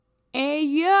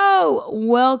yo,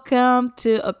 welcome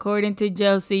to According to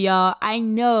Josie, y'all. I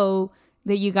know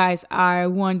that you guys are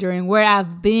wondering where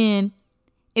I've been.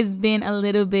 It's been a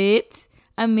little bit.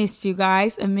 I missed you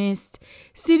guys. I missed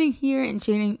sitting here and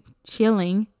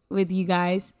chilling with you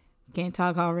guys. Can't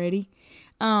talk already.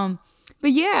 But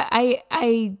yeah,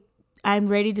 I'm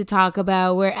ready to talk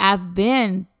about where I've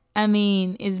been. I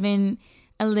mean, it's been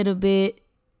a little bit,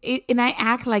 and I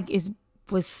act like it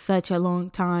was such a long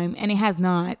time, and it has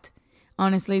not.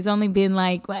 Honestly, it's only been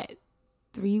like,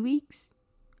 3 weeks?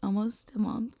 Almost a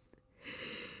month.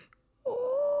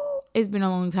 Oh, it's been a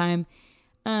long time.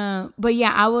 But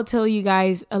yeah, I will tell you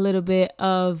guys a little bit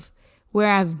of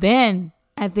where I've been.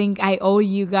 I think I owe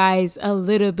you guys a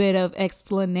little bit of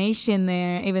explanation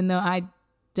there, even though I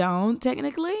don't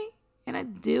technically, and I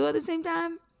do at the same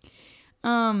time.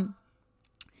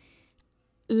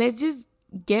 Let's just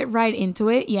get right into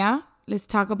it. Yeah, let's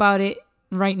talk about it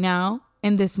right now,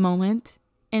 in this moment,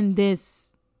 in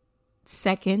this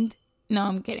second. No,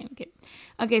 I'm kidding.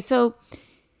 Okay, so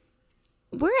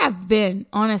where I've been,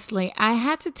 honestly, I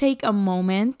had to take a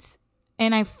moment,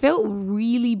 and I felt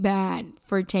really bad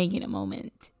for taking a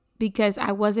moment because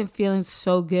I wasn't feeling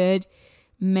so good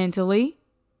mentally.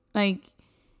 Like,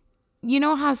 you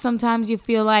know how sometimes you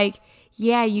feel like,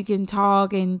 yeah, you can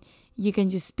talk and you can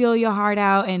just spill your heart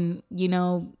out and,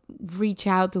 reach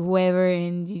out to whoever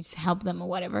and you just help them or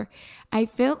whatever. I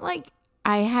felt like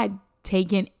I had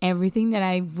taken everything that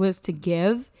I was to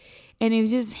give and it was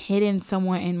just hidden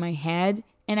somewhere in my head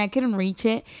and I couldn't reach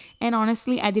it. And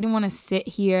honestly, I didn't want to sit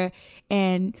here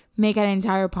and make an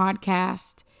entire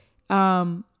podcast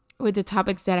with the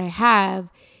topics that I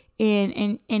have.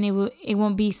 And it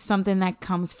won't be something that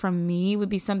comes from me. It would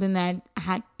be something that I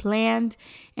had planned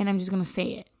and I'm just going to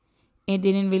say it. It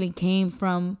didn't really came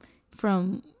from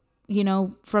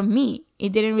me.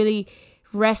 It didn't really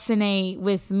resonate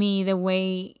with me the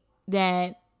way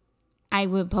that I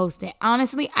would post it.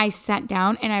 Honestly, I sat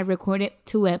down and I recorded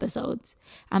 2 episodes.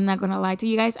 I'm not going to lie to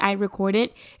you guys. I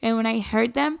recorded and when I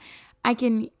heard them, I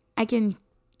can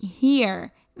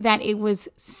hear that it was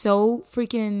so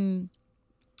freaking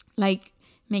like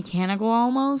mechanical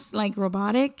almost, like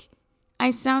robotic.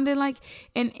 I sounded like,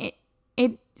 and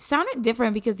it sounded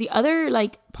different because the other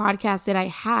like podcasts that I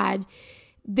had,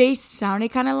 they sounded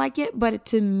kind of like it, but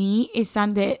to me it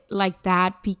sounded like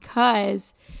that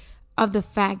because of the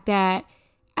fact that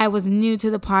I was new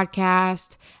to the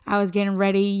podcast. I was getting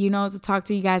ready, to talk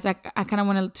to you guys. I kind of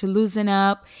wanted to loosen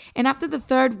up. And after the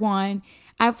 3rd one,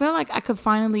 I felt like I could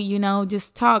finally,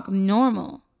 just talk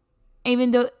normal. Even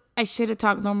though I should have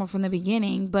talked normal from the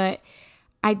beginning, but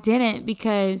I didn't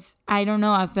because I don't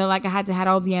know. I felt like I had to have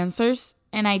all the answers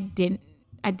and I didn't.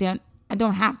 I don't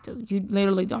have to. You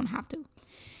literally don't have to.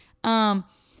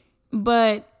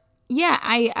 But yeah,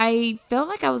 I felt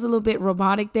like I was a little bit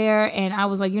robotic there and I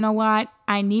was like, you know what?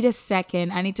 I need a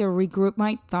second. I need to regroup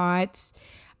my thoughts.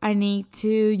 I need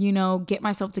to, get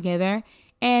myself together.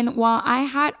 And while I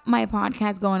had my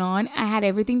podcast going on, I had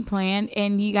everything planned.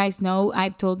 And you guys know,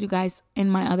 I've told you guys in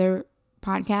my other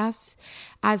podcasts,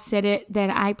 I've said it that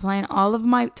I plan all of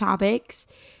my topics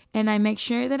and I make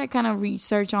sure that I kind of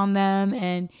research on them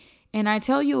and I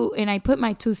tell you and I put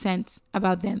my 2 cents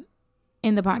about them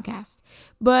in the podcast.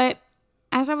 But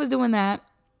as I was doing that,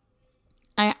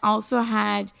 I also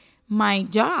had my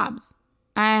jobs.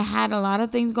 I had a lot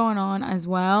of things going on as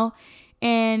well.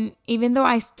 And even though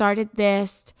I started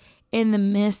this in the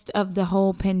midst of the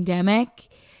whole pandemic,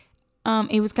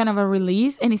 it was kind of a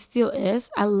release and it still is.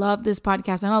 I love this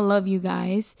podcast and I love you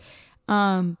guys.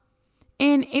 And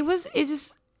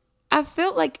I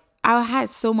felt like I had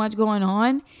so much going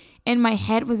on and my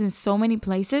head was in so many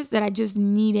places that I just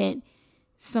needed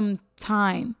some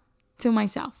time to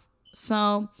myself.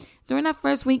 So during that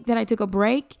first week that I took a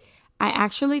break, I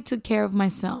actually took care of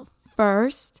myself.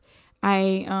 First,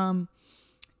 I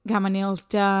got my nails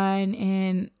done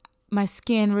and my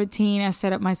skin routine. I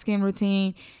set up my skin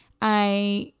routine.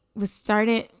 I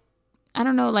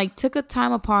took a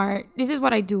time apart. This is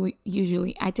what I do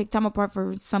usually. I take time apart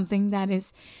for something that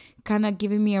is kind of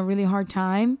giving me a really hard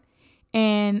time.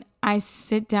 And I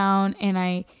sit down and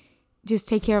I just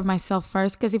take care of myself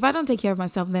first. Because if I don't take care of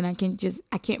myself, then I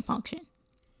can't function.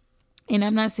 And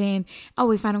I'm not saying,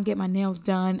 if I don't get my nails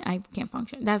done, I can't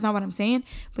function. That's not what I'm saying.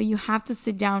 But you have to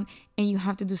sit down and you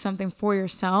have to do something for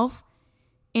yourself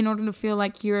in order to feel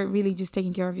like you're really just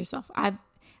taking care of yourself. I've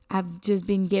just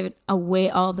been giving away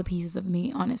all the pieces of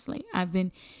me, honestly. I've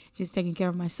been just taking care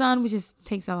of my son, which just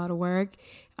takes a lot of work,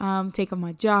 taking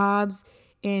my jobs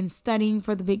and studying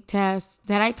for the big test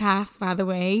that I passed, by the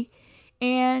way.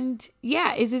 And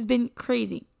yeah, it's just been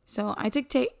crazy. So I took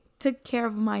care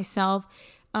of myself.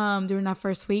 during that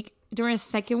first week. During the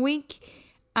second week,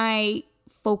 I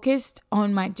focused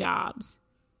on my jobs,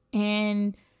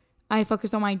 and I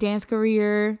focused on my dance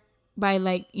career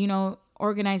by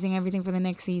organizing everything for the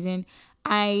next season.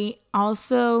 I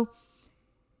also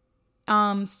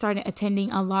started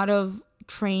attending a lot of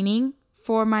training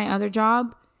for my other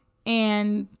job,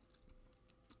 and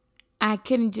I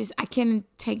couldn't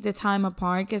take the time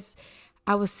apart because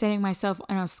I was setting myself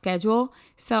on a schedule.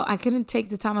 So I couldn't take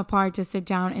the time apart to sit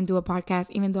down and do a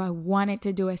podcast, even though I wanted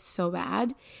to do it so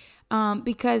bad.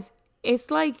 Because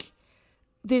it's like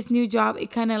this new job,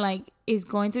 it kind of like is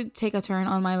going to take a turn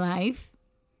on my life.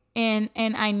 And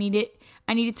I needed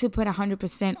to put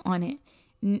 100% on it.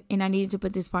 And I needed to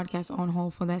put this podcast on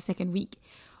hold for that second week.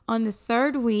 On the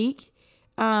third week,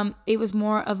 it was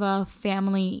more of a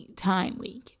family time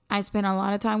week. I spent a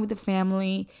lot of time with the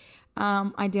family.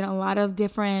 I did a lot of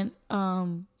different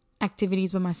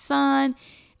activities with my son.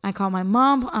 I called my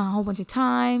mom a whole bunch of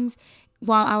times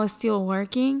while I was still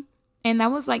working. And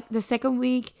that was like the second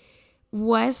week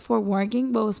was for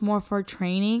working, but it was more for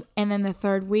training. And then the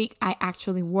third week, I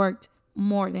actually worked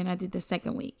more than I did the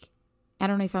second week. I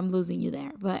don't know if I'm losing you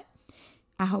there, but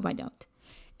I hope I don't.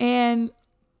 And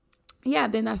yeah,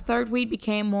 then that third week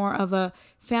became more of a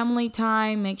family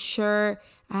time. Make sure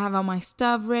I have all my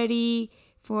stuff ready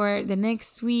for the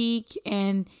next week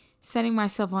and setting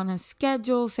myself on a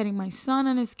schedule, setting my son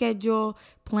on a schedule,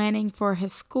 planning for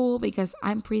his school because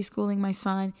I'm preschooling my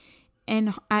son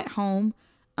and at home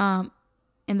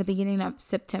in the beginning of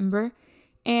September.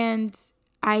 And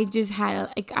I just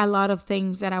had like a lot of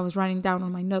things that I was writing down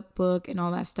on my notebook and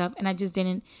all that stuff. And I just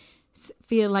didn't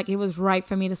feel like it was right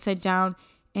for me to sit down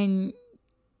and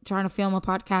trying to film a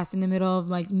podcast in the middle of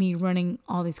like me running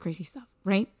all this crazy stuff,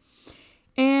 right?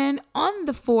 And on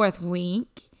the fourth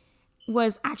week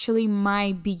was actually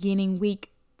my beginning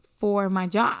week for my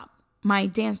job, my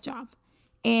dance job.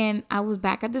 And I was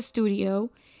back at the studio,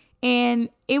 and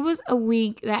it was a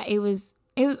week that it was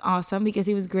awesome because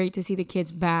it was great to see the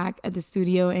kids back at the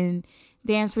studio and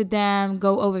dance with them,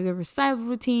 go over the recital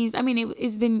routines. I mean,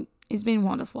 it's been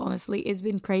wonderful, honestly. It's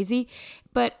been crazy,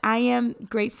 but I am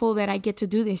grateful that I get to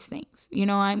do these things. You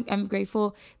know, I'm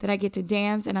grateful that I get to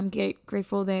dance, and I'm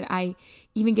grateful that I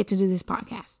even get to do this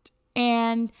podcast.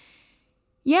 And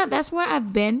yeah, that's where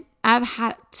I've been. I've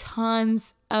had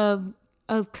tons of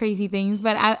crazy things,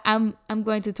 but I'm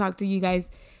going to talk to you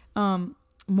guys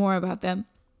more about them.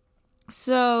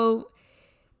 So,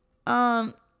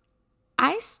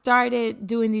 I started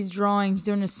doing these drawings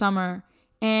during the summer,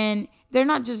 and they're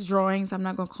not just drawings. I'm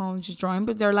not going to call them just drawing,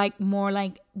 but they're like more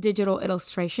like digital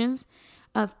illustrations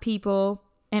of people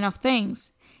and of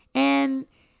things. And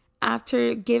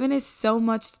after giving it so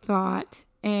much thought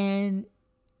and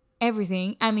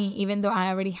everything, I mean, even though I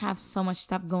already have so much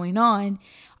stuff going on,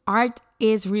 art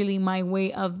is really my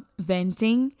way of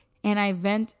venting, and I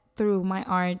vent through my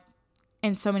art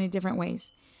in so many different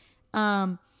ways.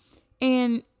 And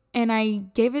I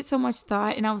gave it so much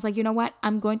thought, and I was like, you know what?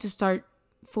 I'm going to start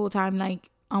full-time, like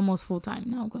almost full-time.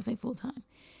 No, I'm going to say full-time.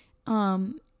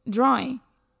 Drawing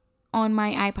on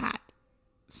my iPad.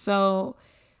 So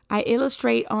I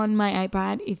illustrate on my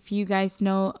iPad. If you guys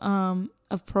know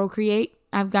of Procreate,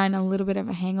 I've gotten a little bit of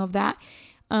a hang of that.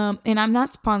 And I'm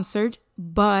not sponsored,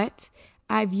 but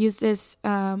I've used this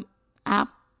app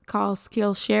called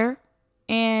Skillshare,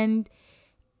 and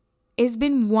it's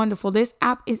been wonderful. This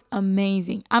app is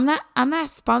amazing. I'm not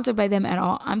sponsored by them at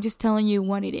all. I'm just telling you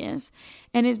what it is.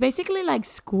 And it's basically like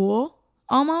school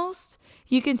almost.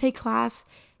 You can take class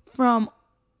from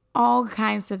all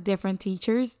kinds of different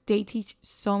teachers. They teach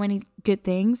so many good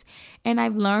things. And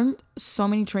I've learned so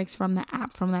many tricks from the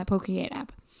app, from that Procreate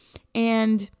app.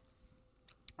 And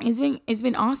it's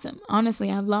been awesome. Honestly,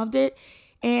 I've loved it.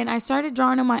 And I started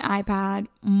drawing on my iPad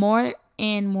more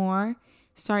and more.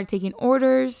 Started taking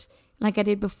orders like I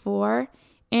did before,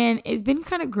 and it's been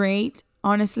kind of great.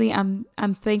 Honestly, I'm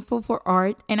thankful for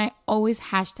art, and I always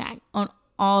hashtag on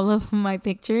all of my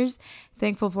pictures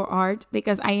thankful for art,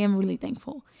 because I am really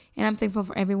thankful, and I'm thankful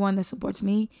for everyone that supports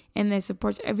me and that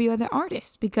supports every other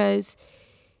artist, because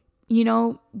you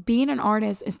know, being an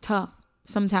artist is tough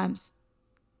sometimes.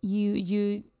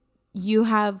 You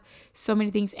have so many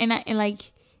things, and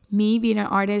like me being an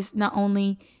artist, not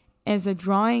only as a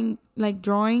drawings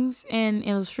and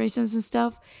illustrations and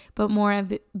stuff, but more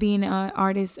of being an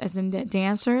artist as a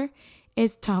dancer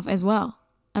is tough as well.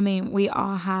 I mean, we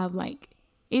all have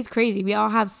it's crazy. We all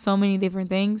have so many different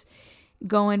things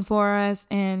going for us,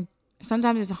 and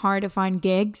sometimes it's hard to find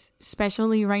gigs,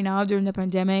 especially right now during the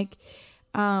pandemic.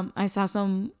 I saw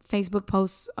some Facebook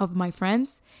posts of my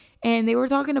friends, and they were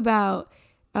talking about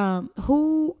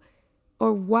who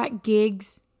or what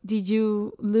gigs did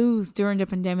you lose during the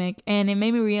pandemic? And it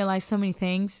made me realize so many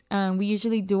things. We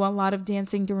usually do a lot of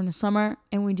dancing during the summer,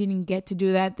 and we didn't get to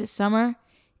do that this summer.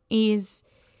 Is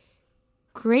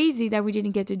crazy that we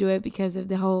didn't get to do it because of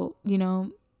the whole,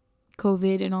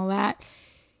 COVID and all that.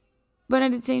 But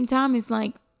at the same time, it's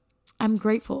like, I'm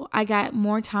grateful. I got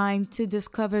more time to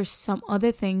discover some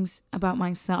other things about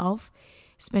myself,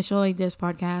 especially this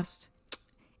podcast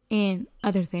and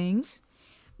other things.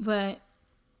 But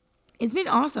it's been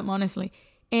awesome, honestly.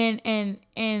 And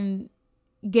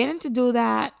getting to do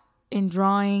that and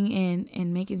drawing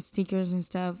and making stickers and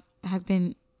stuff has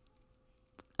been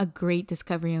a great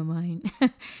discovery of mine.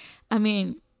 I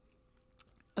mean,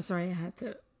 I'm sorry,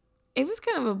 it was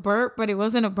kind of a burp, but it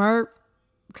wasn't a burp.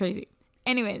 Crazy.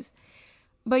 Anyways,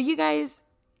 but you guys,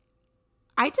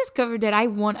 I discovered that I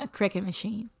want a Cricut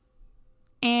machine.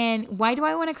 And why do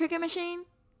I want a Cricut machine?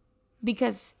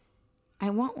 Because I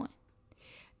want one.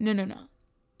 No.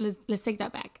 Let's take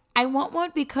that back. I want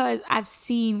one because I've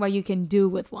seen what you can do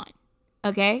with one.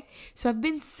 Okay? So I've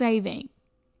been saving.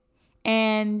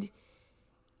 And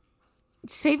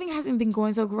saving hasn't been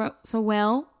going so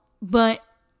well, but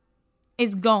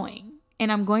it's going.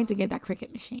 And I'm going to get that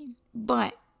Cricut machine.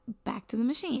 But back to the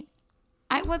machine.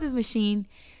 I want this machine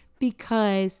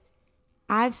because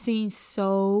I've seen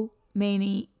so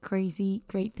many crazy,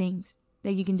 great things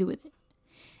that you can do with it.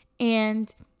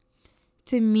 And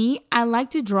to me, I like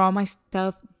to draw my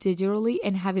stuff digitally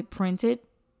and have it printed.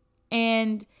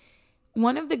 And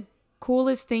one of the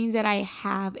coolest things that I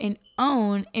have and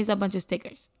own is a bunch of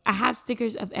stickers. I have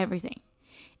stickers of everything.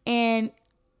 And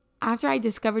after I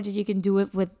discovered that you can do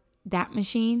it with that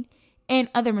machine and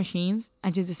other machines,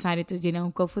 I just decided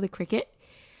to, go for the Cricut.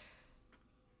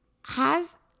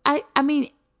 I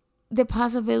mean, the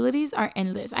possibilities are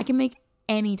endless. I can make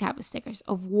any type of stickers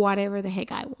of whatever the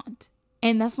heck I want.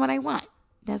 And that's what I want.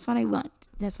 That's what I want.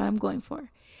 That's what I'm going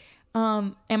for.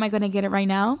 Am I going to get it right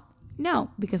now?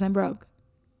 No, because I'm broke.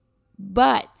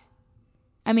 But,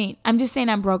 I mean, I'm just saying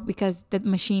I'm broke because the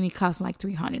machine, it costs like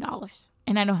 $300.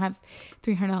 And I don't have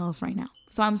 $300 right now.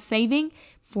 So I'm saving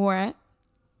for it.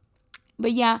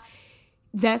 But yeah,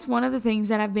 that's one of the things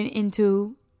that I've been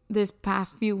into this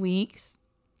past few weeks.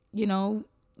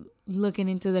 Looking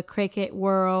into the Cricut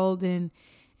world and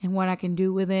what I can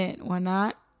do with it and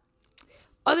whatnot.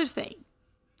 Other thing,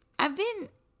 I've been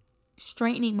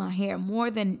straightening my hair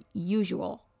more than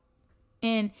usual.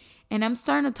 And I'm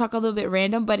starting to talk a little bit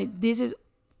random, but this is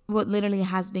what literally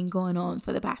has been going on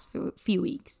for the past few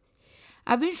weeks.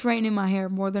 I've been straightening my hair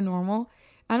more than normal.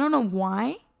 I don't know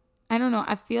why. I don't know.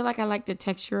 I feel like I like the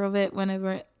texture of it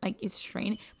whenever it's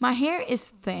straightened. My hair is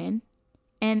thin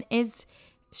and it's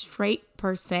straight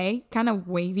per se, kind of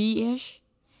wavy-ish.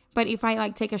 But if I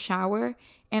take a shower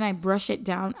and I brush it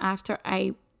down after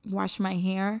I wash my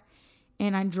hair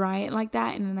and I dry it like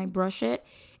that and then I brush it,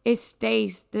 it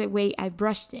stays the way I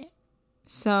brushed it.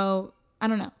 So, I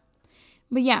don't know.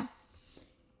 But yeah,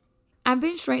 I've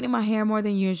been straightening my hair more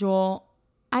than usual.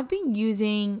 I've been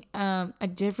using a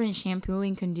different shampoo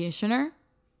and conditioner.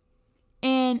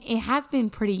 And it has been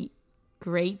pretty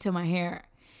great to my hair.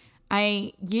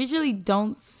 I usually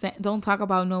don't talk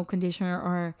about no conditioner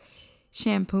or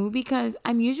shampoo because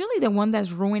I'm usually the one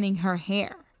that's ruining her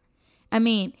hair. I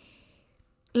mean,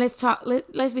 let's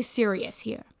be serious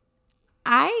here.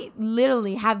 I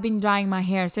literally have been dyeing my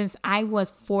hair since I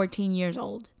was 14 years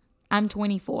old. I'm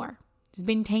 24. It's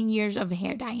been 10 years of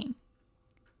hair dyeing.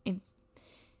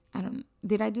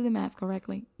 Did I do the math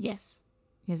correctly? Yes,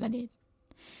 I did.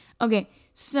 Okay,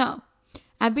 so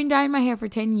I've been dyeing my hair for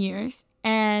 10 years.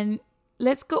 And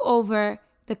let's go over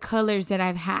the colors that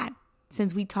I've had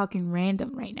since we talking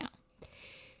random right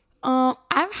now.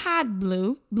 I've had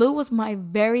blue. Blue was my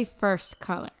very first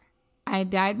color. I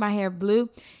dyed my hair blue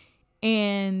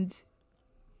and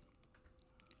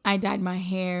I dyed my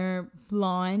hair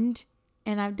blonde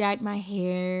and I've dyed my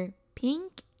hair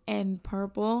pink and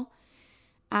purple.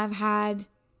 I've had,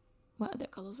 what other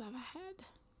colors have I had?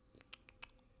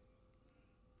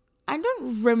 I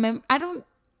don't remember.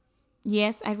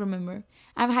 Yes, I remember.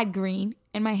 I've had green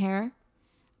in my hair.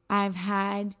 I've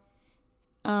had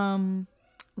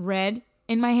red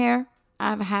in my hair.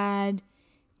 I've had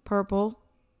purple,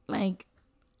 like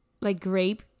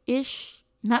grape-ish.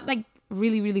 Not like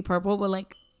really, really purple, but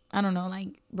I don't know,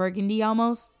 like burgundy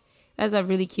almost. That's a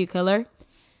really cute color.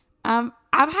 I've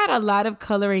had a lot of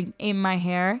coloring in my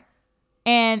hair,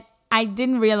 and I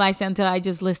didn't realize it until I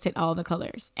just listed all the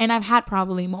colors. And I've had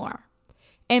probably more.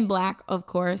 And black, of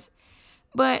course.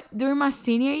 But during my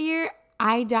senior year,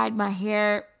 I dyed my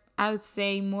hair, I would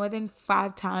say, more than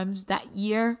 5 times that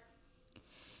year.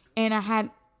 And I had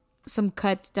some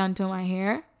cuts done to my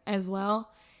hair as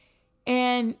well.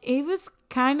 And it was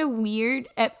kind of weird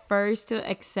at first to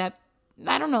accept.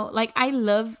 I don't know. Like, I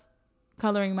love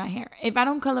coloring my hair. If I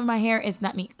don't color my hair, it's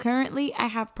not me. Currently, I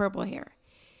have purple hair.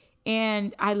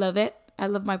 And I love it. I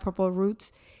love my purple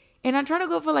roots. And I'm trying to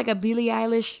go for like a Billie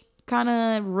Eilish kind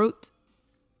of root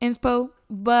inspo.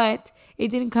 But it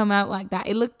didn't come out like that.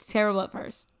 It looked terrible at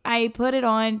first. I put it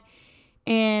on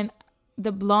and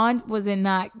the blonde wasn't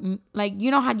not like,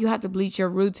 you know how you have to bleach your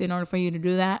roots in order for you to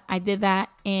do that. I did that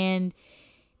and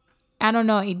I don't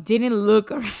know, it didn't look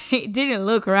right. It didn't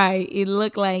look right. It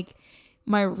looked like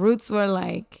my roots were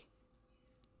like,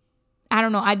 I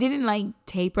don't know, I didn't like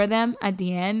taper them at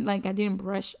the end. Like I didn't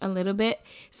brush a little bit.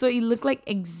 So it looked like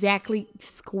exactly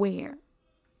square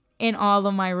in all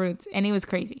of my roots. And it was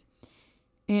crazy.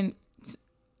 And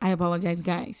I apologize,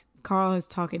 guys. Carl is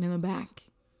talking in the back.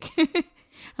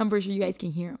 I'm pretty sure you guys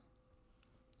can hear him.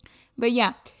 But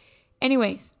yeah.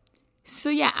 Anyways. So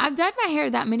yeah, I've dyed my hair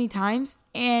that many times.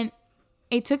 And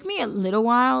it took me a little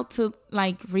while to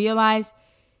like realize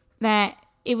that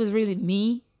it was really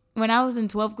me. When I was in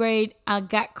 12th grade, I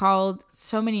got called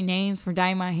so many names for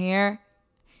dyeing my hair.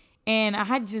 And I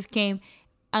had just came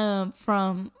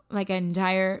from like an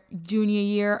entire junior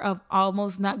year of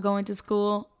almost not going to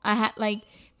school. I had like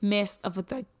missed of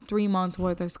like 3 months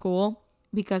worth of school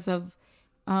because of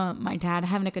my dad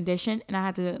having a condition, and I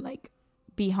had to like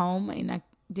be home and I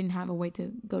didn't have a way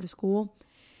to go to school.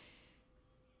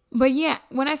 But yeah,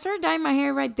 when I started dyeing my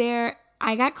hair right there,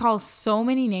 I got called so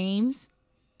many names.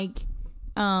 Like,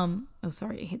 oh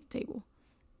sorry, I hit the table.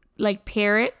 Like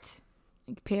parrot.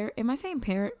 Like parrot. Am I saying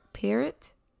parrot?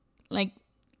 Parrot? Like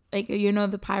you know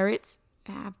the pirates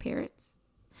have parrots.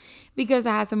 Because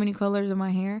I have so many colors in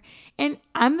my hair. And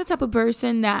I'm the type of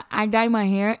person that I dye my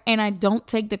hair and I don't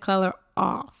take the color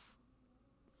off.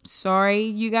 Sorry,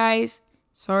 you guys.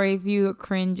 Sorry if you are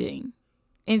cringing.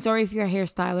 And sorry if you're a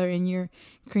hairstyler and you're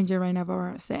cringing right now for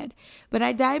what I said. But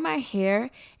I dye my hair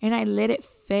and I let it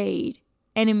fade.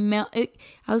 And I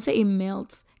would say it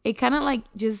melts. It kind of like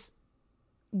just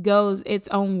goes its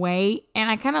own way.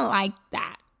 And I kind of like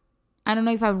that. I don't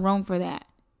know if I'm wrong for that.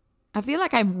 I feel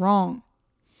like I'm wrong.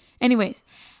 Anyways,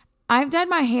 I've dyed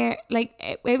my hair, like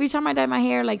every time I dye my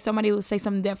hair, like somebody will say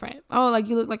something different. Oh, like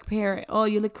you look like a parrot. Oh,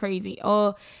 you look crazy.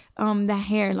 Oh, that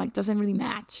hair like doesn't really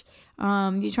match.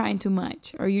 You're trying too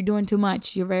much or you're doing too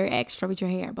much. You're very extra with your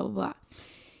hair, blah, blah, blah.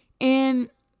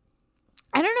 And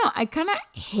I don't know. I kind of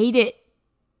hated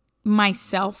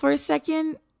myself for a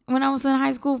second when I was in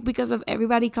high school because of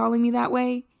everybody calling me that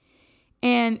way.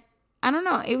 And I don't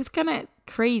know. It was kind of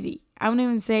crazy. I wouldn't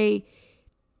even say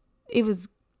it was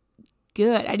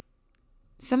good.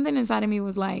 Something inside of me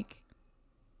was like,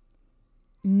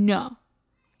 no,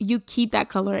 you keep that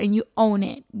color and you own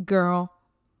it, girl.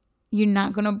 You're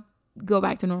not going to go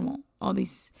back to normal. All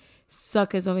these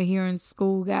suckers over here in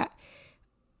school got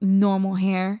normal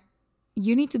hair.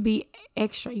 You need to be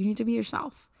extra. You need to be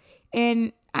yourself.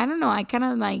 And I don't know. I kind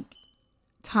of like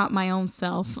taught my own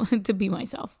self to be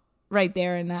myself right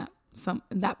there in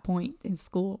that point in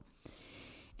school.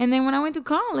 And then when I went to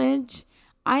college,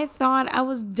 I thought I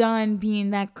was done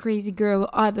being that crazy girl with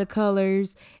all the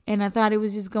colors. And I thought it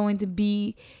was just going to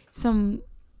be some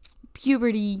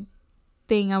puberty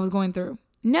thing I was going through.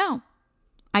 No,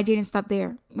 I didn't stop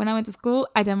there. When I went to school,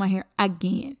 I dyed my hair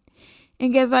again.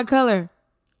 And guess what color?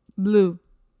 Blue.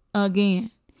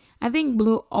 Again. I think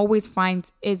blue always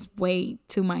finds its way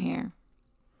to my hair.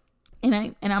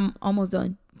 And I'm almost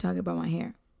done talking about my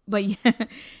hair. But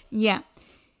yeah.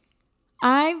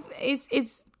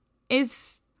 It's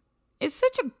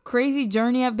such a crazy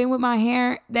journey I've been with my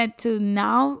hair that to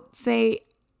now say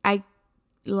I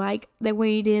like the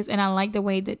way it is and I like the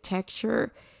way the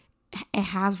texture it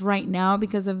has right now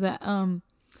because of the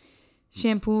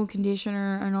shampoo,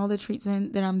 conditioner, and all the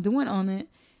treatment that I'm doing on it.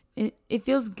 It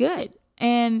feels good.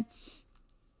 And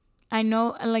I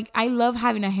know, like, I love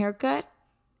having a haircut.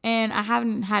 And I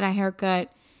haven't had a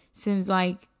haircut since,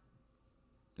 like,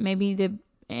 maybe the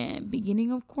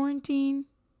beginning of quarantine,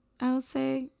 I would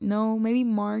say. No, maybe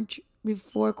March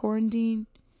before quarantine.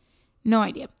 No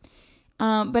idea.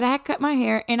 But I had cut my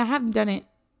hair, and I haven't done it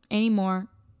anymore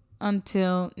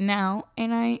until now.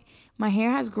 And my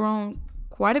hair has grown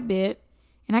quite a bit.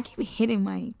 And I keep hitting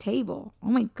my table. Oh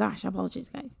my gosh, I apologize,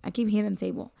 guys. I keep hitting the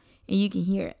table. And you can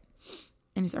hear it.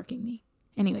 And it's irking me.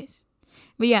 Anyways.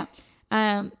 But yeah.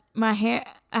 My hair,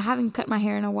 I haven't cut my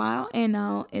hair in a while. And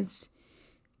now it's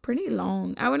pretty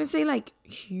long. I wouldn't say like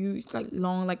huge, like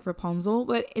long like Rapunzel.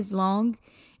 But it's long.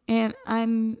 And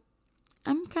I'm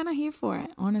kind of here for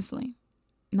it, honestly.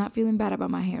 Not feeling bad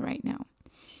about my hair right now.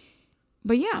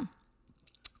 But yeah.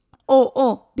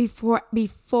 Oh, before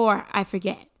I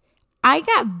forget. I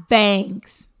got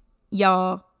bangs,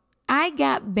 y'all. I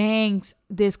got bangs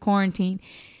this quarantine.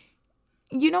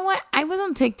 You know what? I was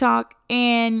on TikTok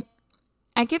and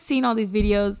I kept seeing all these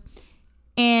videos,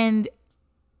 and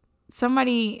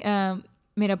somebody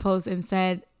made a post and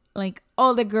said, like,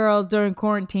 all the girls during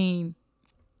quarantine,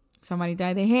 somebody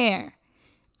dyed their hair.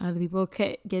 Other people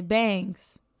get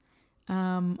bangs.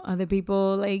 Other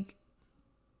people, like,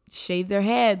 shave their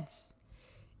heads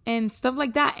and stuff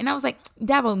like that. And I was like,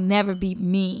 that will never be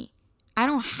me. I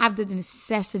don't have the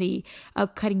necessity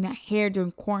of cutting my hair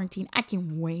during quarantine. I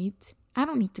can wait. I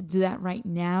don't need to do that right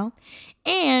now.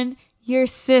 And your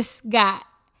sis got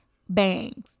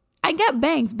bangs. I got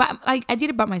bangs, but like I did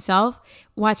it by myself,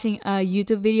 watching a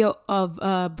YouTube video of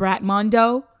Brat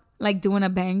Mondo, like doing a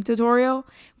bang tutorial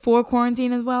for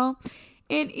quarantine as well.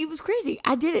 And it was crazy.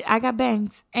 I did it. I got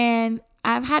bangs. And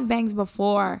I've had bangs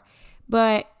before,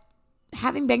 but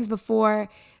having bangs before,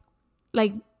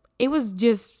 like, it was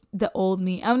just the old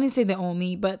me. I wouldn't say the old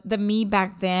me, but the me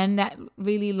back then that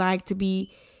really liked to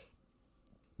be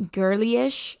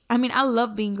girly-ish. I mean, I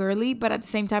love being girly, but at the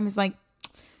same time, it's like,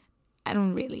 I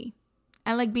don't really.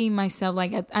 I like being myself.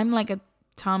 Like, I'm like a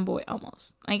tomboy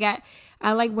almost. Like,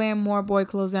 I like wearing more boy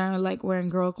clothes than I like wearing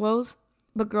girl clothes.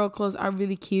 But girl clothes are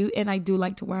really cute, and I do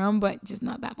like to wear them, but just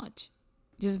not that much.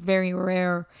 Just very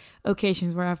rare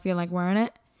occasions where I feel like wearing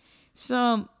it.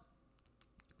 So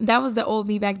that was the old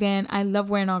me back then. I love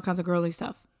wearing all kinds of girly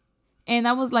stuff. And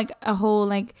that was like a whole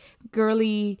like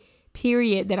girly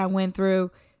period that I went through.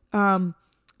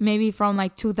 Maybe from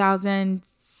like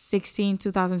 2016,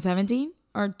 2017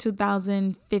 or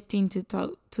 2015 to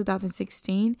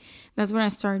 2016. That's when I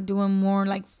started doing more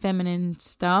like feminine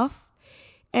stuff.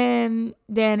 And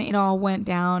then it all went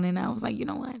down and I was like, you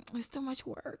know what? It's too much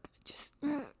work.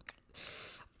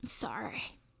 Sorry.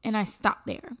 And I stopped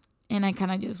there. And I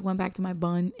kind of just went back to my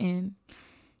bun and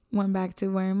went back to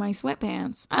wearing my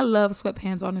sweatpants. I love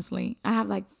sweatpants, honestly. I have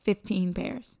like 15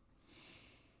 pairs.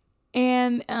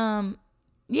 And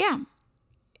yeah,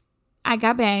 I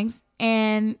got bangs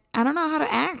and I don't know how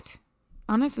to act.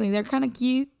 Honestly, they're kind of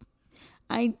cute.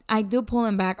 I do pull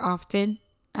them back often.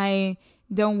 I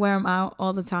don't wear them out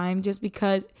all the time just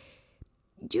because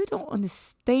you don't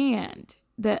understand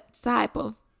the type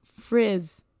of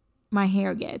frizz my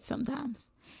hair gets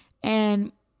sometimes.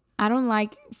 And I don't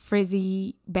like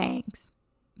frizzy bangs.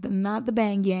 Not the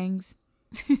bang yangs.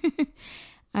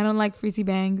 I don't like frizzy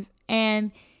bangs.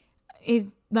 And if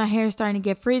my hair is starting to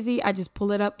get frizzy, I just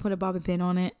pull it up, put a bobby pin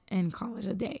on it, and call it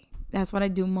a day. That's what I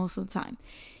do most of the time.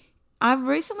 I've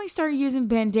recently started using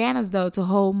bandanas, though, to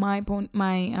hold my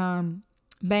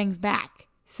bangs back.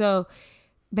 So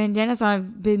bandanas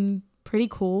have been pretty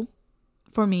cool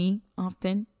for me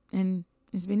often, and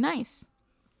it's been nice.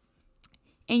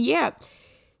 And yeah,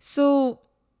 so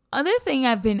other thing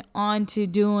I've been on to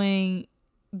doing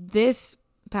this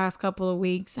past couple of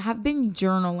weeks have been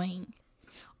journaling.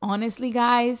 Honestly,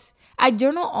 guys, I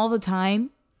journal all the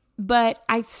time, but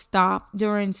I stopped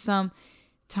during some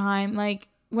time. Like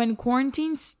when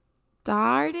quarantine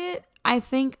started, I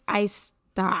think I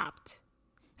stopped.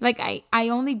 Like I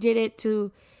only did it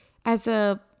as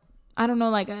a, I don't know,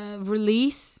 like a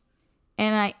release.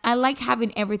 And I like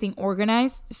having everything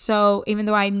organized. So even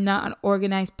though I'm not an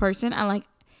organized person, I like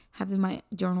having my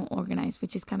journal organized,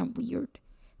 which is kind of weird.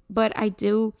 But I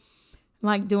do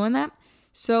like doing that.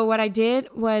 So what I did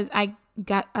was I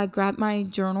grabbed my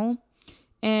journal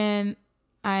and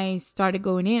I started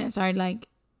going in. I started like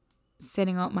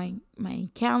setting up my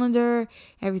calendar,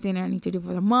 everything that I need to do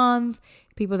for the month,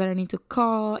 people that I need to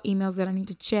call, emails that I need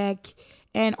to check.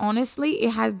 And honestly,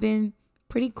 it has been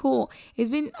pretty cool.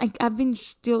 I've been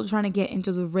still trying to get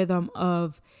into the rhythm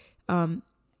of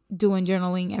doing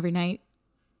journaling every night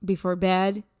before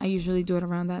bed. I usually do it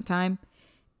around that time.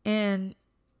 And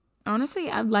honestly,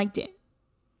 I liked it.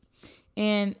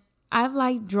 And I've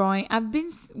liked drawing. I've been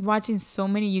watching so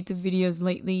many YouTube videos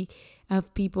lately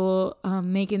of people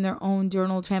making their own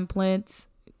journal templates.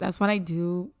 That's what I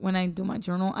do when I do my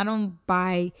journal. I don't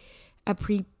buy a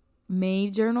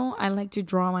pre-made journal. I like to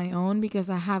draw my own because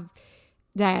I have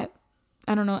that,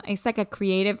 I don't know, it's like a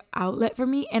creative outlet for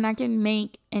me, and I can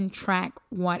make and track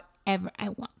whatever I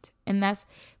want. And that's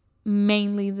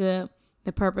mainly the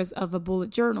purpose of a bullet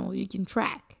journal. You can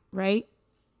track, right?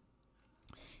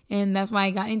 And that's why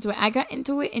I got into it. I got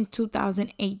into it in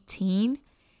 2018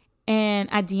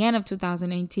 and at the end of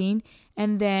 2018.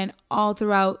 And then all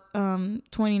throughout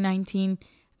 2019,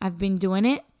 I've been doing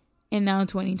it. And now in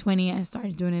 2020, I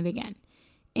started doing it again.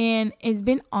 And it's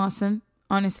been awesome.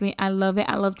 Honestly, I love it.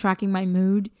 I love tracking my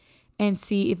mood and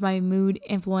see if my mood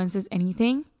influences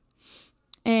anything.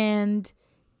 And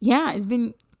yeah, it's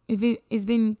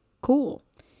been cool.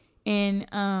 And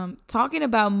talking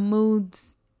about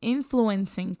moods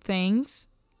influencing things,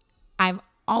 I've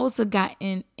also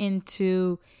gotten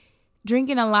into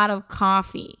drinking a lot of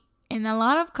coffee. And a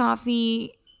lot of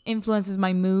coffee influences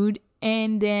my mood.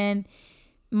 And then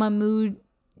my mood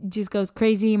just goes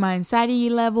crazy. My anxiety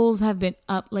levels have been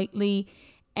up lately.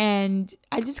 And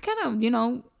I just kind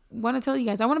of, want to tell you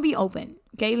guys, I want to be open.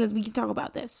 Okay, we can talk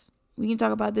about this. We can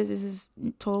talk about this. This is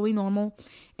totally normal.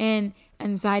 And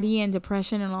anxiety and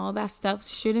depression and all that stuff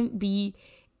shouldn't be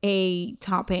a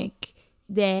topic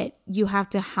that you have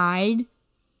to hide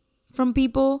from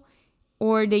people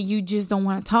or that you just don't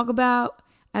want to talk about.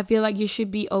 I feel like you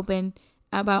should be open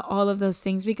about all of those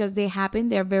things because they happen.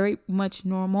 They're very much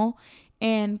normal.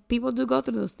 And people do go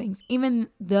through those things, even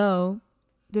though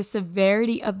the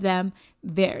severity of them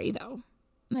vary, though.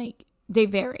 Like, they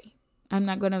vary. I'm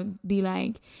not going to be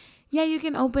like, yeah, you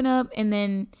can open up and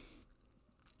then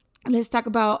let's talk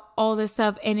about all this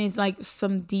stuff. And it's like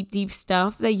some deep, deep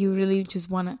stuff that you really just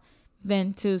want to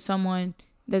vent to someone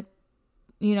that,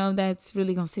 that's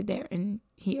really going to sit there and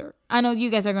hear. I know you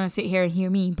guys are going to sit here and hear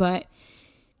me, but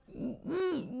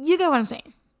you get what I'm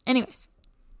saying. Anyways,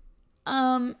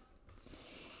 my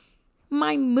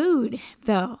mood,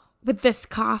 though, with this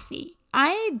coffee.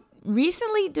 I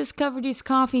recently discovered this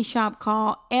coffee shop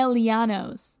called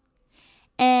Eliano's.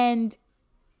 And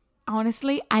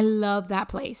honestly, I love that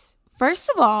place. First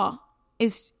of all,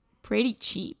 it's pretty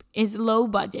cheap. It's low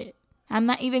budget. I'm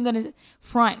not even going to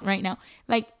front right now.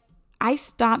 Like, I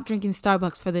stopped drinking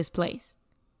Starbucks for this place.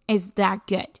 It's that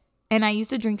good. And I used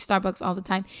to drink Starbucks all the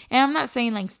time. And I'm not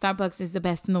saying like Starbucks is the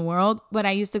best in the world, but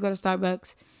I used to go to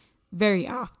Starbucks very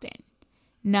often.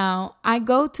 Now, I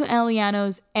go to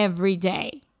Eliano's every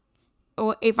day.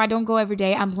 Or if I don't go every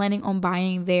day, I'm planning on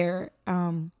buying their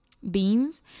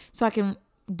beans so I can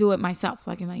do it myself.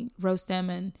 So I can like roast them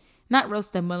and not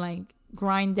roast them, but like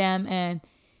grind them and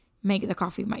make the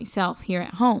coffee myself here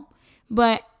at home.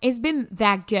 But it's been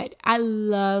that good. I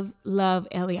love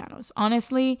Eliano's,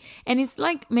 honestly. And it's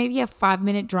like maybe a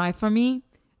 5-minute drive for me.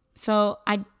 So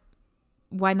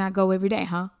why not go every day,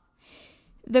 huh?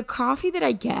 The coffee that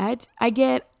I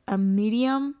get a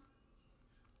medium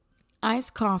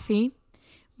iced coffee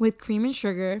with cream and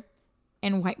sugar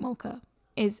and white mocha.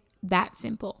 Is that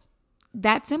simple.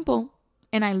 That simple.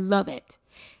 And I love it.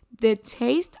 The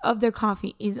taste of their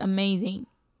coffee is amazing.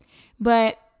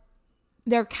 But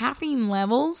their caffeine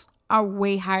levels are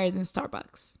way higher than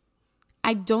Starbucks.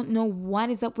 I don't know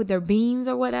what is up with their beans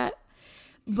or what.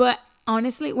 But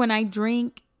honestly, when I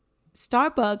drink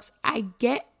Starbucks, I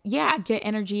get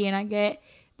energy and I get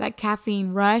that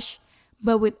caffeine rush.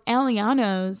 But with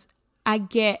Eliano's, I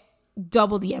get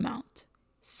double the amount.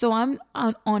 So I'm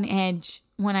on edge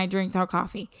when I drink their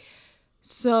coffee.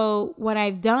 So what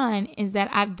I've done is that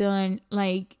I've done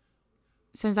like,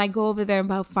 since I go over there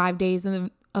about 5 days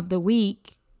of the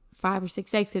week, 5 or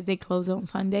 6 days because they close on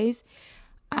Sundays,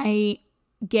 I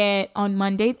get on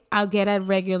Monday, I'll get a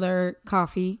regular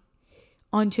coffee.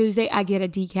 On Tuesday, I get a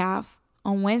decaf.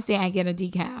 On Wednesday, I get a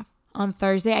decaf. On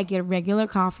Thursday, I get a regular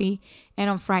coffee. And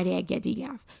on Friday, I get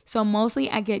decaf. So mostly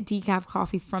I get decaf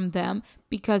coffee from them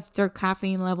because their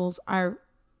caffeine levels are,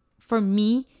 for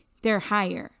me, they're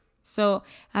higher. So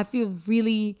I feel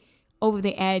really over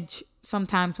the edge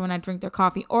sometimes when I drink their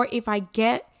coffee. Or if I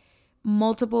get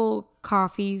multiple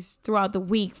coffees throughout the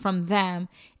week from them,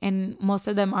 and most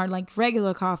of them are like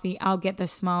regular coffee, I'll get the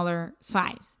smaller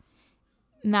size.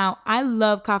 Now, I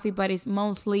love coffee, but it's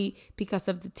mostly because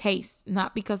of the taste,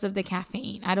 not because of the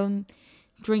caffeine. I don't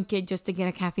drink it just to get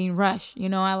a caffeine rush.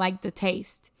 I like the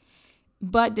taste.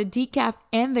 But the decaf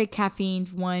and the caffeine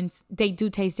ones, they do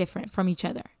taste different from each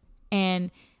other. And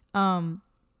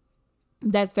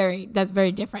that's very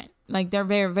different. Like, they're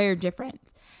very, very different.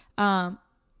 But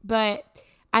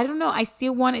I don't know. I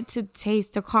still wanted to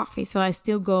taste the coffee, so I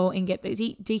still go and get the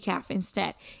decaf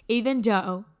instead. Even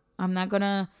though I'm not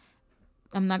gonna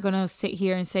sit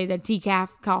here and say that decaf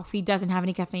coffee doesn't have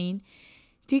any caffeine.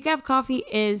 Decaf coffee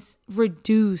is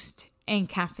reduced in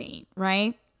caffeine,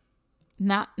 right?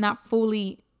 Not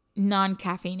fully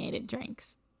non-caffeinated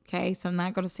drinks. Okay, so I'm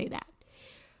not gonna say that.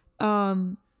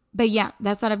 But yeah,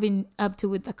 that's what I've been up to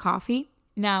with the coffee.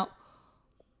 Now,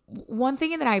 one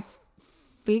thing that I've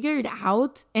figured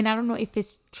out, and I don't know if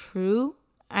it's true,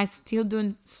 I'm still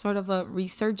doing sort of a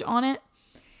research on it.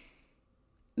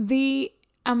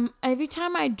 Every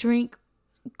time I drink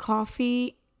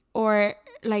coffee or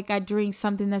like I drink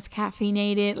something that's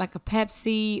caffeinated, like a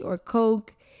Pepsi or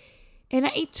Coke, and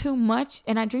I eat too much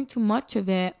and I drink too much of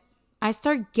it, I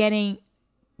start getting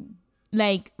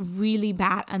like really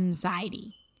bad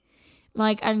anxiety.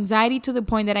 Like anxiety to the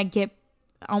point that I get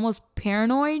almost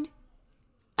paranoid.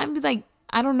 I'm like,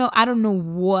 I don't know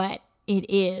what it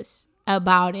is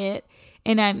about it,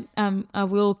 and I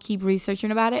will keep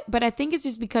researching about it. But I think it's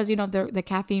just because the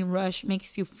caffeine rush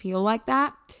makes you feel like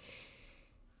that.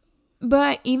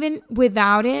 But even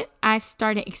without it, I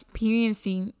started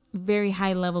experiencing very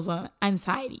high levels of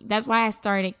anxiety. That's why I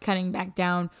started cutting back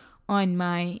down on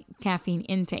my caffeine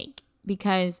intake,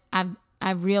 because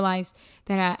I've realized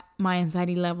that my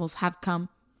anxiety levels have come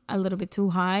a little bit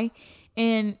too high,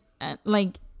 and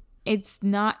like, it's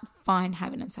not fun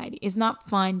having anxiety. It's not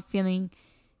fun having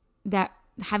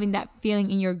that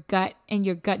feeling in your gut and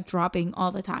your gut dropping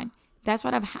all the time. That's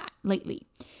what I've had lately.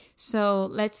 So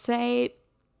let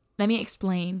me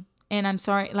explain. And I'm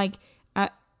sorry, like,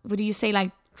 what do you say,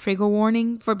 like, trigger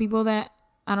warning for people that,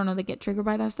 I don't know, they get triggered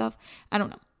by that stuff? I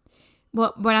don't know.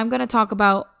 But I'm going to talk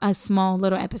about a small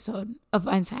little episode of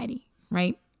anxiety,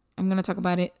 right? I'm going to talk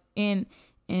about it, and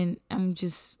I'm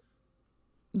just,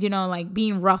 like,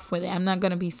 being rough with it. I'm not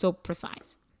going to be so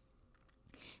precise.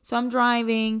 So I'm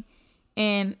driving,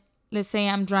 and let's say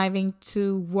I'm driving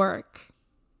to work,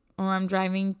 or I'm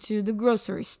driving to the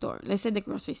grocery store. Let's say the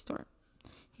grocery store.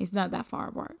 It's not that far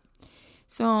apart.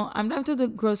 So I'm driving to the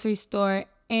grocery store,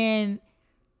 and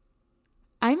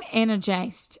I'm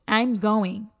energized. I'm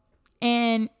going.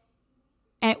 And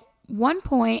at one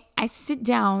point, I sit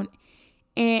down,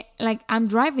 and like, I'm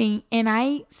driving and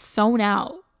I zone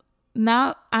out.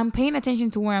 Now I'm paying attention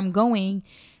to where I'm going,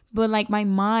 but like, my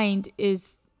mind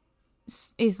is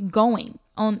going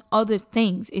on other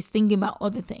things. It's thinking about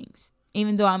other things,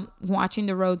 even though I'm watching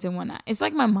the roads and whatnot. It's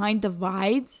like my mind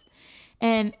divides.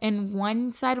 And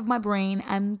one side of my brain,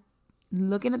 I'm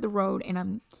looking at the road and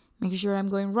I'm making sure I'm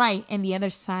going right. And the other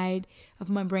side of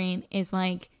my brain is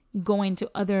like going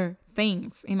to other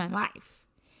things in my life.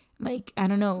 Like, I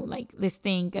don't know, like, let's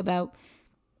think about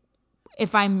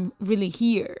if I'm really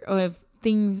here, or if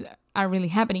things are really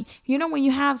happening. When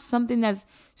you have something that's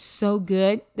so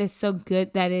good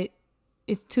that it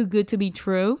is too good to be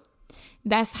true,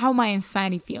 that's how my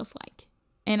anxiety feels like.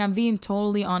 And I'm being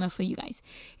totally honest with you guys.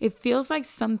 It feels like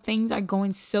some things are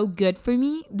going so good for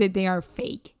me that they are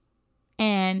fake.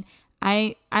 And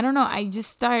I don't know. I just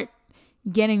start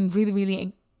getting really,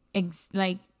 really,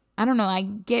 like, I don't know. I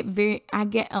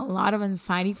get a lot of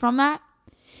anxiety from that.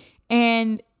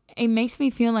 And it makes me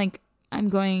feel like I'm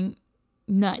going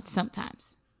nuts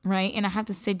sometimes, right? And I have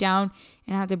to sit down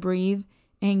and I have to breathe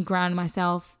and ground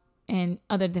myself and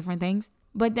other different things.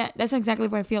 But that's exactly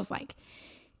what it feels like.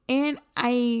 And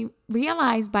I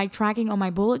realized by tracking on my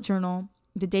bullet journal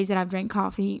the days that I've drank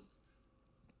coffee,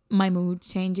 my mood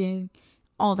changing,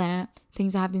 all that,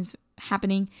 things that have been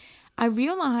happening, I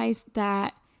realized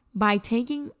that by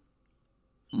taking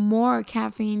more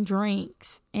caffeine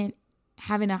drinks and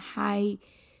having a high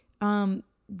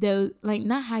dose, like,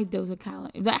 not high dose of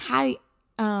calories, but high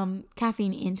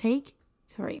caffeine intake,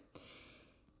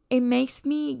 it makes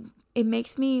me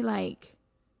like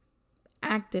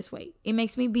act this way. It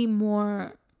makes me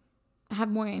have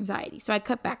more anxiety. So I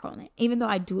cut back on it, even though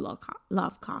I do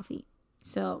love coffee.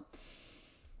 So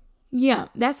yeah,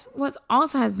 that's what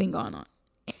also has been going on.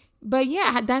 But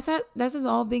yeah, that's has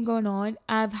all been going on.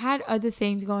 I've had other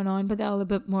things going on, but they're a little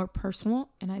bit more personal,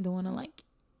 and I don't want to like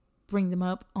bring them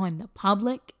up on the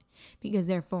public because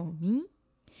they're for me.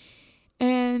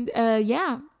 And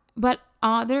yeah, but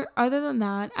other than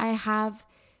that, I have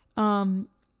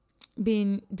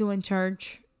been doing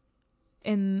church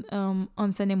in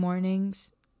on Sunday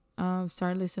mornings.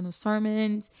 Started listening to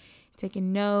sermons,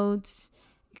 taking notes,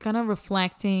 kind of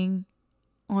reflecting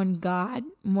on God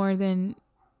more than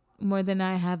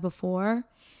I have before,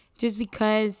 just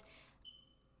because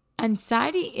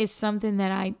anxiety is something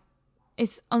that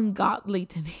it's ungodly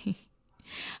to me.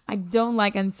 I don't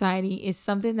like anxiety. It's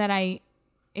something that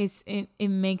it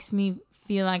makes me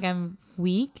feel like I'm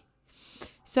weak.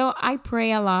 So I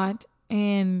pray a lot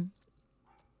and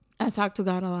I talk to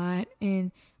God a lot,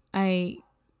 and I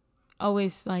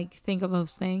always like think of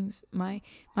those things. My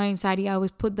anxiety, I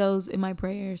always put those in my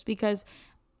prayers because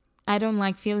I don't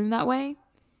like feeling that way.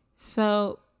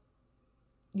 So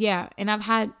yeah, and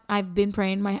I've been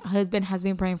praying. My husband has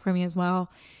been praying for me as well.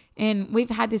 And we've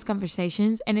had these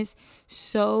conversations, and it's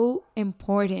so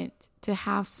important to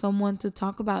have someone to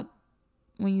talk about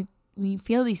when you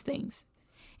feel these things.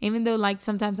 Even though, like,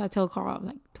 sometimes I tell Carl,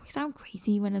 like, do I sound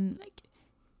crazy when I'm like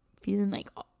feeling like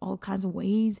all kinds of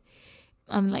ways?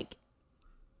 I'm like,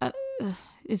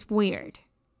 it's weird.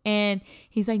 And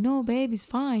he's like, no, babe, it's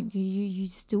fine. You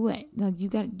just do it. Like, you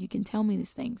can tell me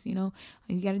these things, you know.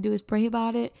 All you got to do is pray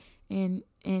about it, and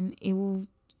it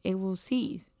will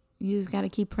cease. You just got to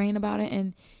keep praying about it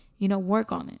and,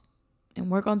 work on it. and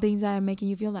work on things that are making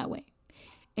you feel that way.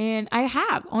 And I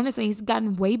have. Honestly, it's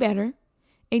gotten way better.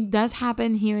 It does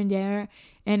happen here and there,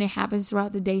 and it happens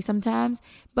throughout the day sometimes.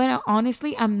 But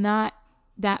honestly, I'm not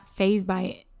that fazed by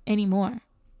it anymore.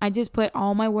 I just put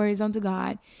all my worries onto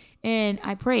God, and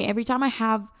I pray. Every time I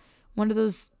have one of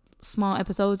those small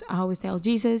episodes, I always tell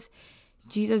Jesus,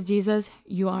 Jesus,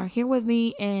 you are here with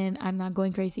me, and I'm not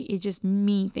going crazy. It's just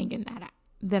me thinking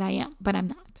that I am, but I'm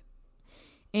not.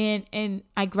 And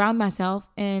I ground myself,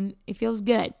 and it feels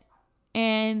good.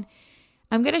 And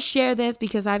I'm going to share this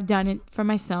because I've done it for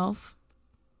myself.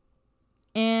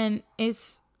 And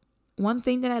it's one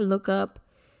thing that I look up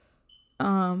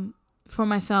for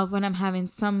myself when I'm having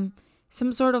some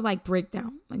sort of like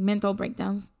breakdown, like mental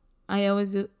breakdowns. I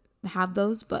always have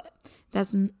those, but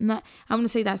that's not, I'm going to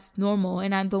say that's normal,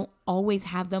 and I don't always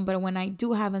have them. But when I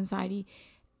do have anxiety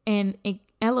and it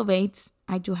elevates,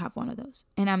 I do have one of those.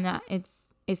 And I'm not,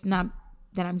 it's not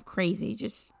that I'm crazy,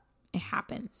 just it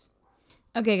happens.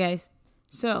 Okay, guys.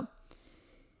 So,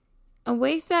 a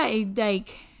ways that I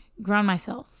like ground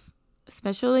myself,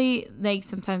 especially like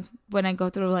sometimes when I go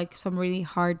through like some really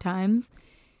hard times,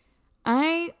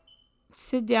 I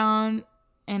sit down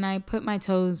and I put my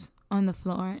toes on the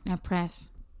floor and I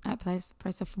press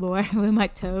the floor with my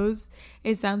toes.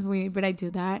 It sounds weird, but I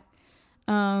do that.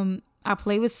 I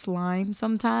play with slime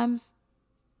sometimes.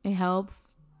 It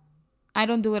helps. I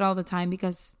don't do it all the time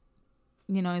because,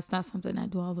 it's not something I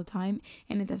do all the time,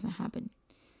 and it doesn't happen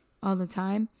all the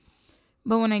time.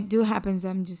 But when it do happens,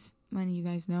 I'm just letting you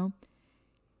guys know.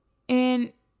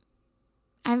 And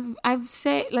I've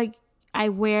said, like, I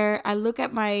look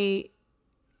at my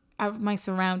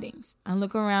surroundings. I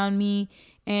look around me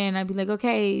and I'd be like,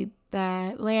 okay,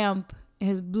 that lamp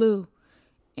is blue,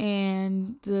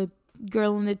 and the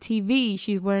girl on the TV,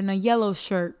 she's wearing a yellow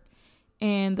shirt,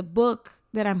 and the book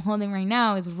that I'm holding right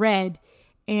now is red,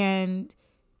 and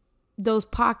those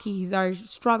Pockies are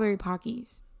strawberry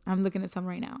Pockies. I'm looking at some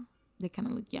right now. They kind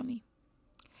of look yummy.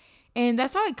 And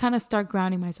that's how I kind of start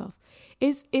grounding myself.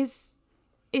 It's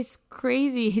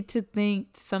crazy to think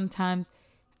sometimes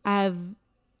I've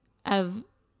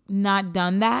not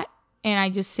done that, and I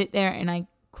just sit there and I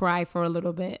cry for a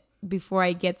little bit before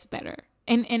it gets better.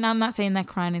 And I'm not saying that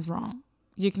crying is wrong.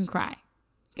 You can cry.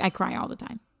 I cry all the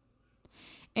time.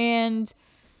 And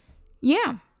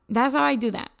yeah, that's how I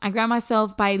do that. I ground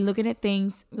myself by looking at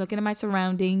things, looking at my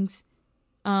surroundings,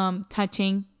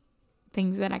 touching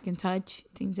things that I can touch,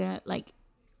 things that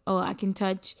I can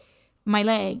touch my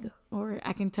leg, or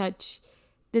I can touch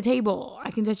the table.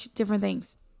 I can touch different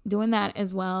things. Doing that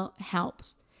as well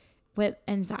helps with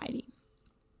anxiety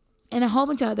and a whole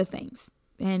bunch of other things.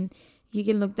 And you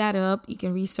can look that up. You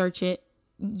can research it.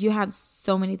 You have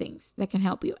so many things that can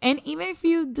help you. And even if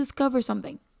you discover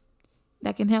something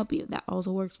that can help you, that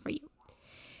also works for you.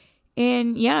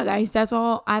 And yeah, guys, that's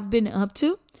all I've been up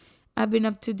to. I've been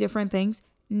up to different things.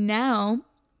 Now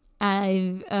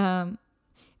I've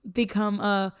become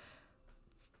a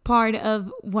part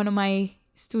of one of my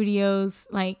studios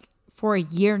like for a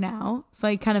year now. So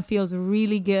it kind of feels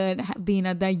really good being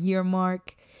at that year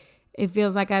mark. It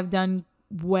feels like I've done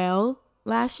well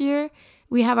last year.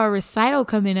 We have our recital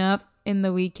coming up in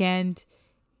the weekend,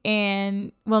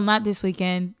 and well, not this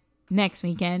weekend, next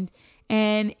weekend.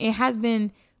 And it has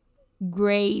been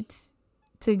great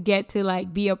to get to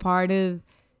like be a part of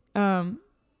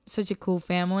such a cool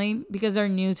family, because they're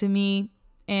new to me.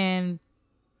 And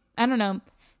I don't know,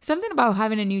 something about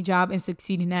having a new job and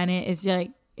succeeding at it is just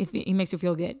like, it makes you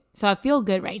feel good. So I feel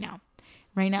good right now.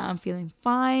 Right now I'm feeling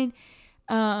fine.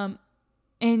 And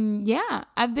yeah,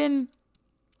 I've been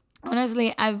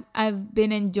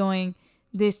enjoying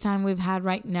this time we've had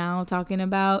right now talking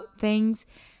about things.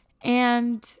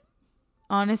 And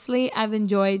honestly, I've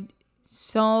enjoyed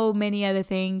so many other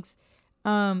things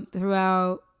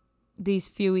throughout these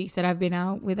few weeks that I've been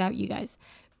out without you guys.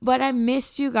 But I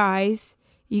missed you guys.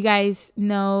 You guys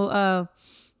know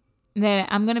that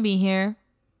I'm going to be here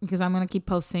because I'm going to keep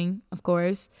posting, of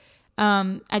course.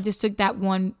 I just took that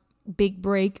one big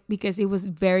break because it was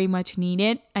very much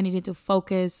needed. I needed to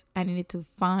focus. I needed to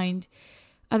find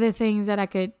other things that I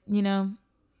could,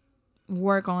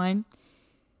 work on.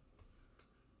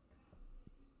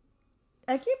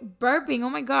 I keep burping. Oh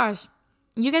my gosh.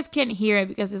 You guys can't hear it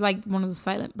because it's like one of those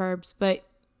silent burps, but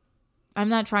I'm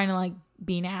not trying to like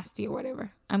be nasty or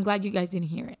whatever. I'm glad you guys didn't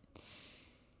hear it.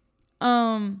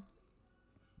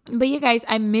 But you guys,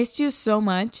 I missed you so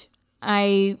much.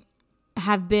 I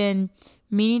have been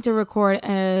meaning to record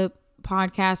a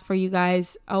podcast for you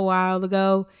guys a while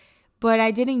ago, but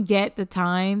I didn't get the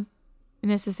time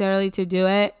necessarily to do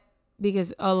it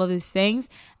because all of these things.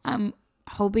 I'm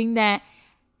hoping that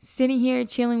sitting here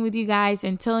chilling with you guys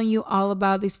and telling you all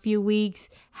about these few weeks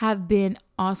have been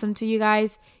awesome to you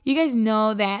guys. You guys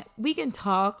know that we can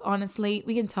talk, honestly.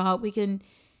 We can talk.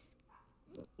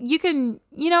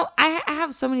 I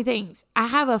have so many things. I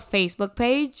have a Facebook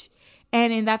page,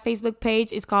 and in that Facebook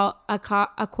page, it's called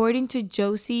According to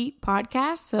Josie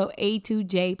Podcast, so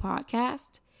A2J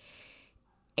Podcast.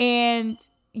 And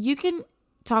you can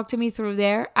talk to me through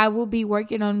there. I will be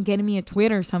working on getting me a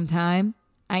Twitter sometime.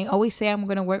 I always say I'm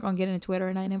going to work on getting a Twitter,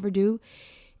 and I never do.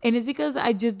 And it's because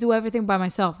I just do everything by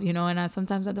myself, and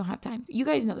sometimes I don't have time. You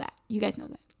guys know that.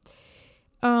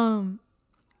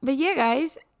 But yeah,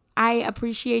 guys, I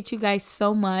appreciate you guys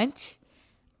so much.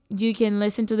 You can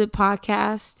listen to the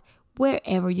podcast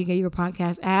wherever you get your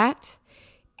podcast at.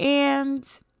 And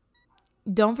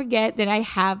don't forget that I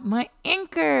have my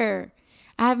Anchor.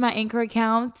 I have my Anchor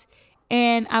account,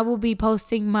 and I will be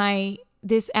posting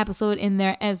this episode in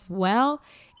there as well.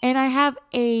 And I have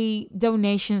a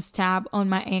donations tab on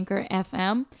my Anchor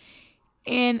FM,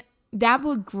 and that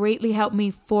would greatly help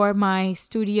me for my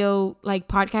studio, like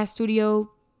podcast studio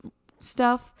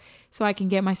stuff, so I can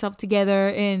get myself together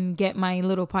and get my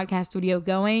little podcast studio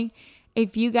going.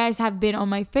 If you guys have been on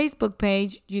my Facebook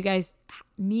page, you guys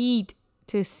need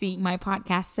to see my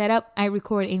podcast setup. I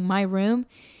record in my room,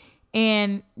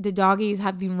 and the doggies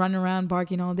have been running around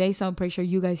barking all day, so I'm pretty sure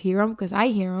you guys hear them because I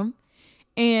hear them.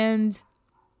 And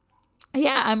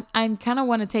yeah, I'm kind of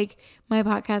want to take my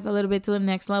podcast a little bit to the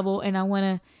next level, and I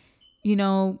want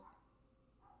to,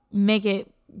 make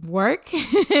it work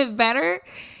better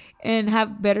and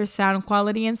have better sound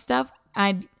quality and stuff.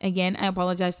 I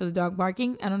apologize for the dog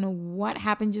barking. I don't know what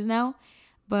happened just now,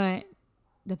 but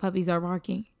the puppies are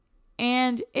barking,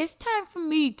 and it's time for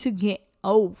me to get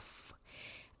off.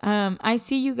 I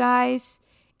see you guys,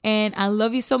 and I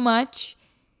love you so much.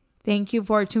 Thank you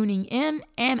for tuning in,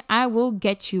 and I will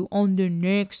get you on the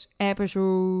next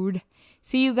episode.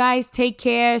 See you guys. Take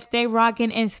care. Stay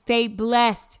rocking and stay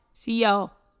blessed. See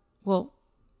y'all. Well,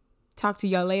 talk to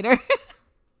y'all later.